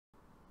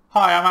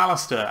Hi, I'm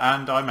Alistair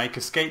and I make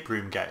escape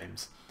room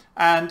games.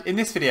 And in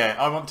this video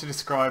I want to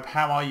describe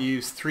how I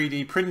use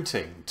 3D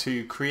printing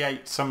to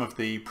create some of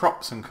the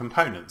props and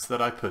components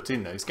that I put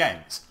in those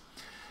games.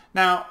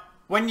 Now,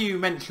 when you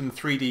mention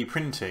 3D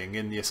printing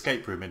in the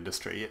escape room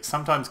industry, it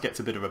sometimes gets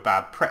a bit of a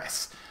bad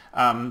press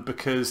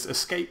because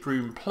escape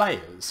room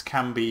players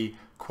can be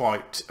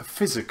quite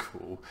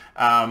physical.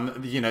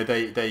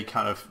 They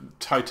kind of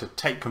try to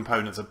take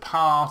components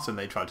apart and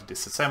they try to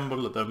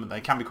disassemble them, and they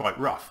can be quite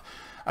rough.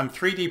 And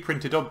 3D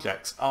printed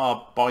objects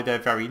are, by their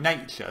very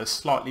nature,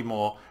 slightly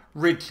more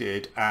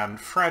rigid and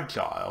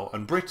fragile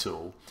and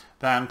brittle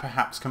than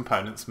perhaps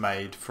components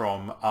made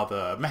from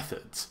other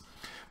methods.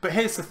 But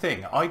here's the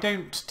thing, I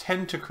don't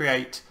tend to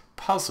create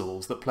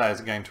puzzles that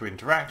players are going to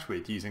interact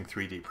with using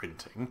 3D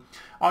printing.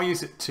 I'll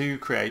use it to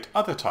create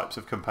other types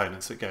of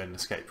components that go in an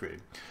escape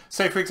room.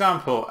 So for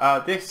example,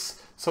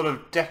 this sort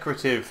of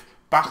decorative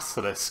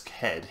baselisk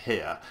head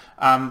here,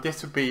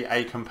 this would be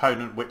a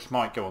component which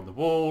might go on the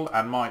wall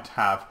and might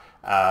have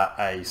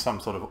some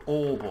sort of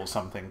orb or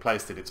something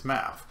placed in its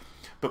mouth,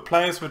 but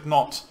players would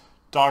not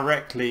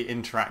directly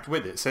interact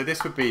with it, so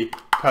this would be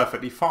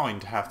perfectly fine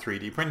to have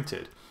 3D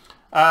printed.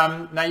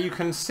 Now you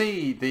can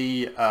see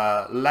the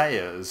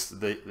layers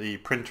the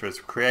printer has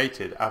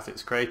created as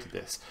it's created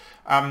this,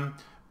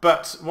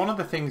 but one of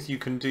the things you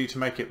can do to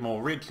make it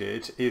more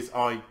rigid is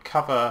I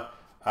cover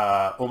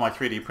all my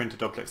 3D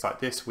printed objects like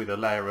this with a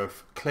layer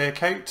of clear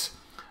coat,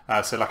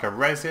 so like a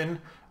resin,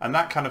 and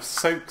that kind of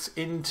soaks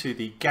into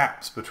the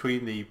gaps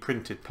between the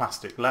printed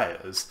plastic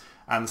layers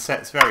and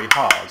sets very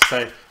hard.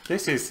 So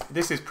this is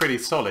pretty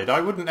solid. I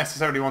wouldn't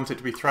necessarily want it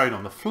to be thrown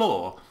on the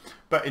floor,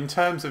 but in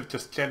terms of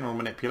just general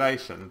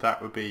manipulation,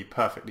 that would be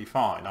perfectly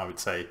fine, I would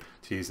say,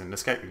 to use in an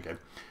escape room game.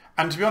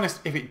 And to be honest,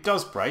 if it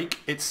does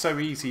break, it's so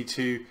easy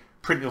to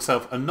print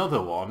yourself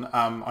another one.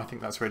 I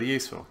think that's really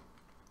useful.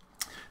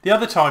 The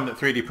other time that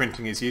 3D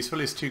printing is useful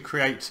is to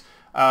create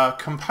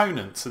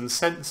components and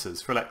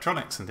sensors for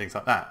electronics and things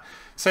like that.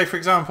 So for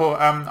example,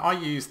 I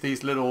use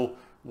these little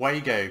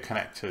Wago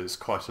connectors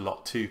quite a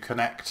lot to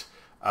connect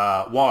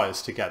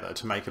wires together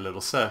to make a little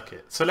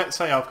circuit. So let's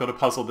say I've got a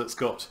puzzle that's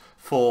got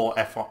 4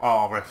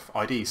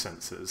 RFID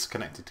sensors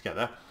connected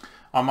together.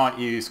 I might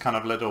use kind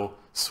of a little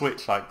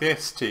switch like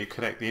this to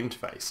connect the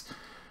interface.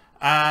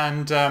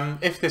 And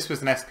if this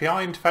was an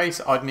SPI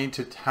interface, I'd need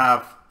to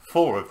have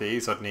 4 of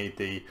these. I'd need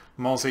the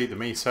MOSI, the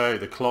MISO,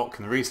 the clock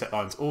and the reset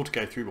lines all to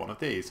go through one of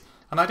these.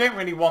 And I don't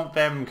really want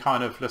them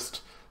kind of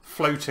just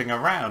floating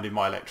around in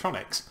my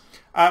electronics.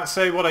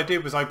 So what I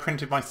did was I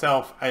printed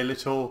myself a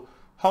little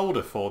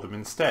holder for them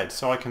instead.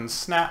 So I can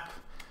snap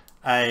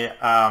a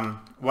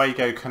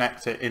Wago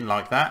connector in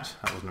like that.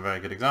 That wasn't a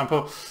very good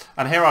example.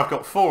 And here I've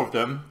got 4 of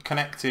them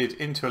connected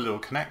into a little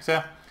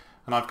connector.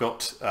 And I've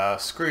got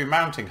screw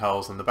mounting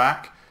holes in the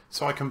back.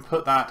 So I can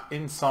put that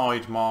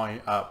inside my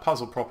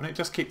puzzle prop, and it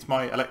just keeps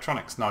my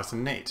electronics nice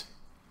and neat.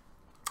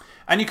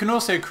 And you can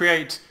also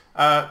create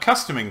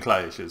custom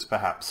enclosures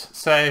perhaps.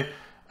 So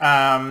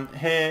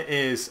here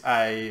is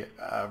a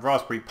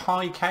Raspberry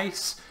Pi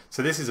case.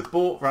 So this is a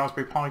bought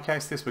Raspberry Pi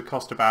case. This would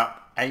cost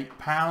about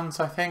 £8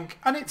 I think,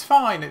 and it's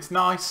fine, it's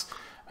nice.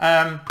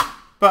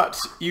 But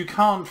you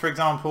can't, for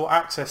example,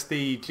 access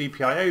the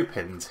GPIO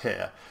pins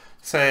here.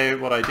 So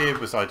what I did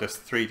was I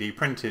just 3D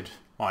printed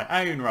my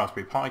own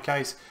Raspberry Pi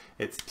case.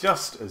 It's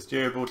just as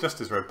durable,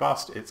 just as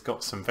robust. It's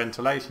got some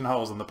ventilation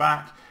holes on the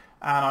back,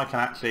 and I can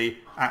actually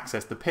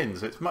access the pins.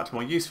 So it's much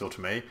more useful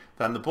to me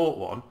than the bought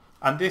one.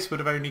 And this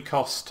would have only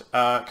cost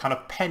kind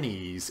of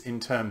pennies in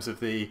terms of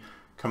the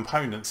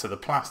components, so the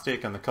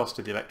plastic and the cost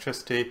of the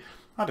electricity.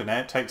 I don't know,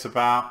 it takes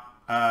about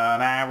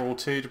an hour or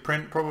 2 to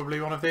print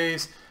probably one of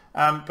these.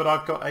 But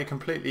I've got a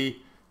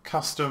completely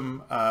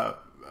custom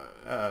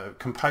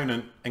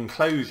component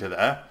enclosure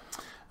there.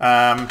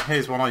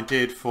 Here's one I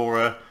did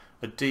for a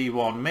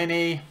D1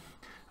 Mini,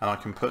 and I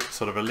can put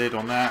sort of a lid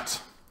on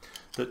that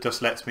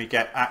just lets me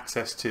get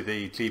access to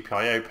the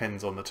GPIO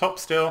pins on the top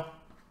still.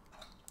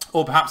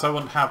 Or perhaps I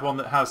want to have one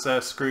that has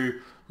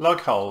screw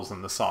lug holes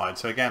on the side,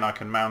 so again I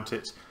can mount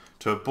it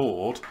to a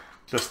board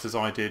just as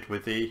I did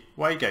with the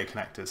Wago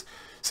connectors.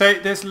 So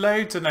there's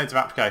loads and loads of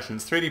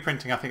applications. 3D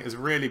printing I think has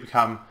really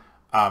become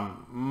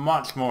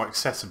much more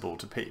accessible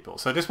to people.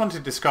 So I just wanted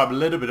to describe a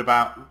little bit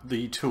about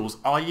the tools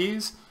I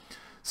use.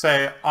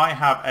 So I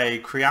have a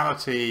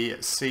Creality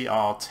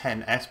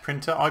CR10S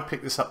printer. I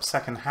picked this up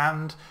second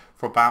hand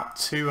for about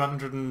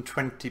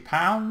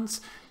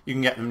 £220. You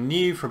can get them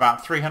new for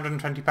about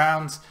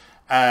 £320.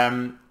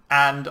 And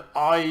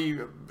I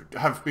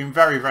have been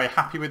very, very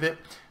happy with it.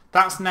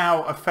 That's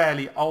now a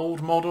fairly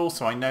old model,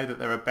 so I know that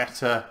there are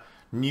better,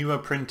 newer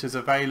printers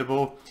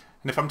available.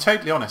 And if I'm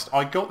totally honest,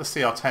 I got the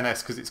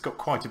CR10S because it's got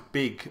quite a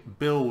big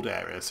build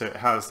area. So it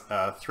has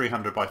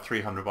 300 by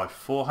 300 by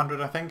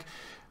 400, I think.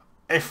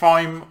 If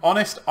I'm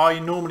honest, I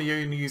normally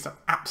only use an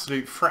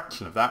absolute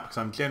fraction of that because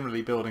I'm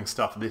generally building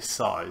stuff this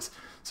size.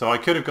 So I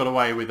could have got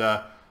away with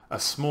a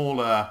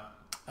smaller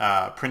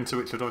printer,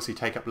 which would obviously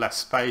take up less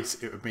space.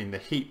 It would mean the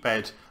heat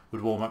bed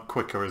would warm up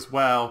quicker as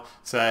well.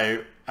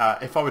 So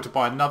if I were to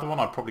buy another one,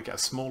 I'd probably get a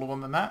smaller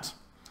one than that.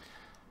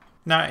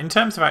 Now, in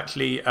terms of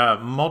actually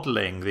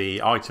modelling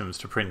the items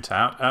to print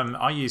out,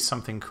 I use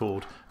something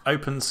called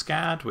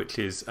OpenSCAD, which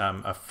is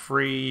a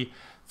free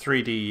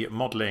 3D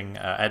modelling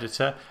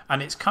editor,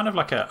 and it's kind of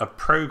like a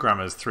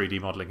programmer's 3D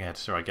modelling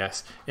editor, I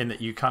guess, in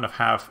that you kind of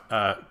have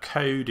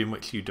code in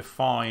which you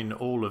define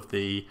all of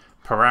the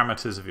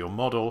parameters of your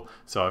model.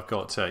 So I've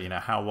got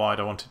how wide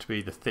I want it to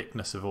be, the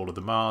thickness of all of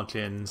the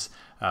margins,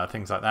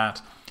 things like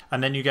that,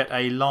 and then you get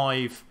a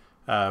live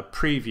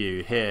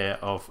preview here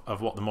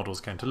of what the model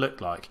is going to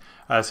look like.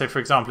 So for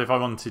example, if I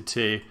wanted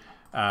to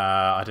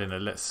I don't know,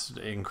 let's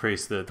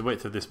increase the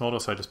width of this model,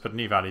 so I just put a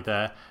new value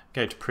there,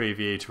 go to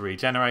preview to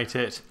regenerate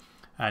it,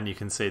 and you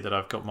can see that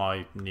I've got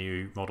my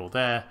new model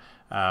there.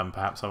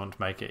 Perhaps I want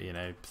to make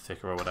it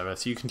thicker or whatever,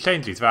 so you can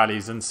change these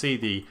values and see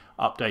the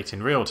update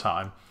in real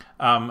time.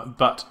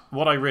 But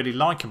what I really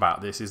like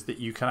about this is that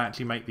you can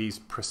actually make these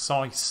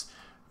precise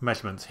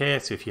measurements here.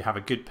 So if you have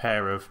a good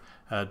pair of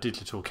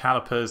digital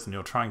calipers and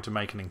you're trying to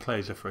make an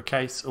enclosure for a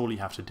case, all you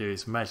have to do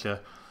is measure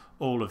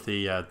all of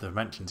the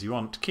dimensions you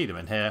want, key them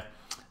in here,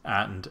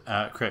 and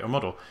create a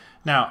model.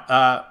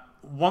 Now,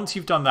 once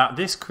you've done that,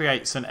 this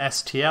creates an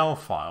STL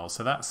file,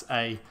 so that's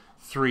a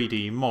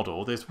 3D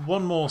model. There's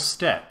one more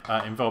step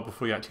involved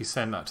before you actually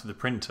send that to the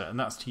printer, and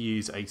that's to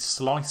use a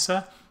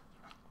slicer.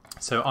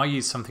 So I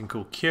use something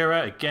called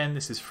Cura. Again,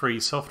 this is free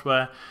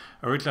software,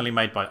 originally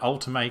made by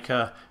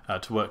Ultimaker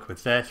to work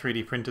with their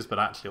 3D printers, but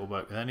actually it'll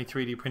work with any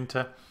 3D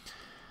printer.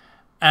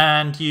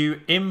 And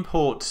you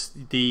import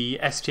the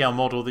STL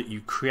model that you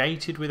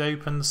created with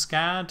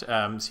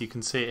OpenSCAD. So you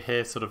can see it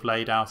here sort of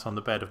laid out on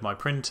the bed of my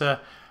printer.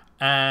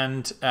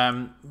 And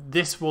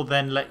this will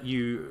then let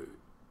you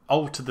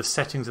alter the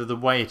settings of the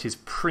way it is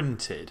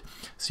printed.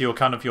 So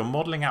your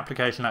modeling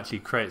application actually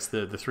creates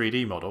the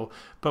 3D model.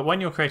 But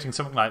when you're creating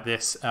something like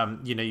this,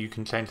 you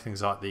can change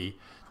things like the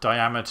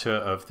diameter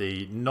of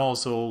the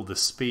nozzle, the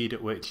speed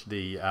at which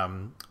the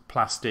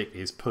plastic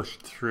is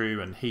pushed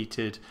through and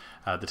heated,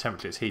 the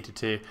temperature it's heated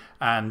to,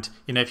 and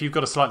if you've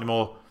got a slightly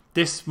more,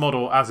 this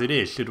model as it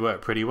is should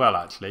work pretty well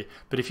actually,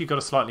 but if you've got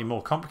a slightly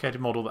more complicated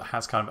model that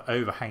has kind of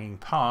overhanging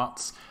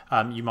parts,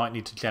 you might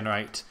need to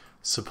generate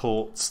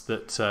supports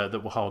that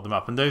will hold them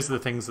up, and those are the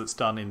things that's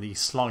done in the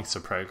slicer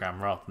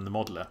program rather than the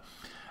modeler.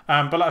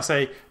 But like I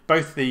say,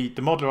 both the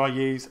modeler I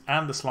use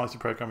and the slicer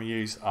program I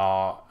use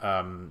are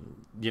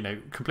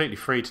completely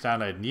free to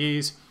download and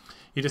use.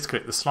 You just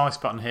click the slice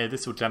button here.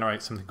 This will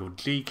generate something called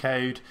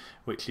G-code,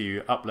 which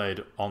you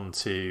upload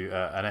onto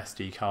an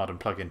SD card and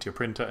plug into your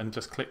printer, and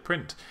just click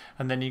print,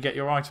 and then you get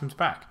your items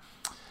back.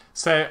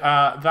 So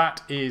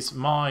that is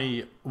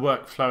my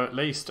workflow, at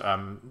least,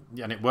 and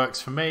it works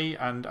for me,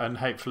 and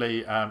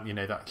hopefully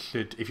that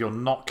should, if you're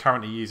not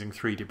currently using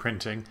 3D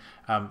printing,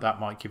 that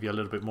might give you a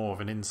little bit more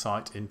of an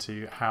insight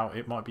into how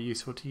it might be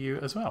useful to you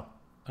as well.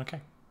 Okay.